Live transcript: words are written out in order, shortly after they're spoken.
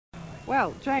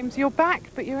Well, James, you're back,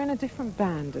 but you're in a different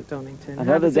band at Donington.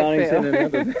 Another Donington,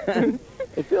 another. another.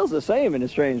 It feels the same in a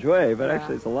strange way, but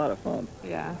actually it's a lot of fun.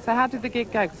 Yeah. So how did the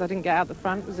gig go? Because I didn't get out the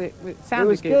front. It sounded It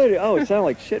was good. Oh, it sounded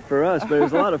like shit for us, but it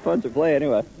was a lot of fun to play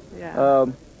anyway. Yeah.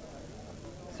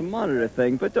 It's a monitor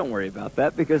thing, but don't worry about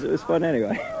that because it was fun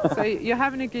anyway. So you're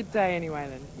having a good day anyway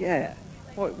then? Yeah.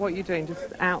 What are you doing?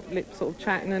 Just out, sort of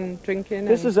chatting and drinking?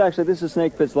 This is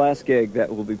Snake Pit's last gig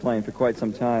that we'll be playing for quite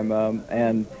some time,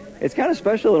 and it's kind of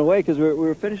special in a way because we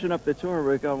were finishing up the tour and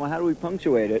we're going, well, how do we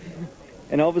punctuate it?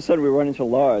 And all of a sudden we run into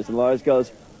Lars, and Lars goes,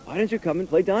 why don't you come and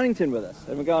play Donington with us?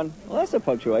 And we're going, well, that's a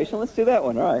punctuation. Let's do that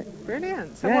one, all right.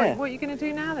 Brilliant. So yeah. what are you going to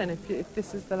do now then if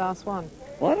this is the last one?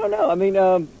 Well, I don't know. I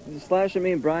mean, Slash and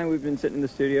me and Brian, we've been sitting in the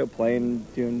studio playing,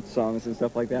 doing songs and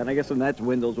stuff like that. And I guess when that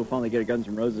dwindles, we'll finally get a Guns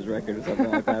N' Roses record or something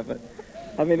like that. But,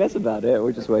 I mean, that's about it.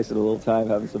 We're just wasting a little time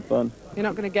having some fun. You're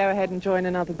not going to go ahead and join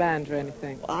another band or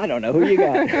anything? Well, I don't know. Who you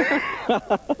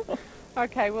got?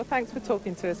 Okay, well, thanks for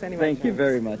talking to us anyway. Thank you James.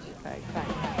 very much. Okay,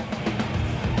 thanks.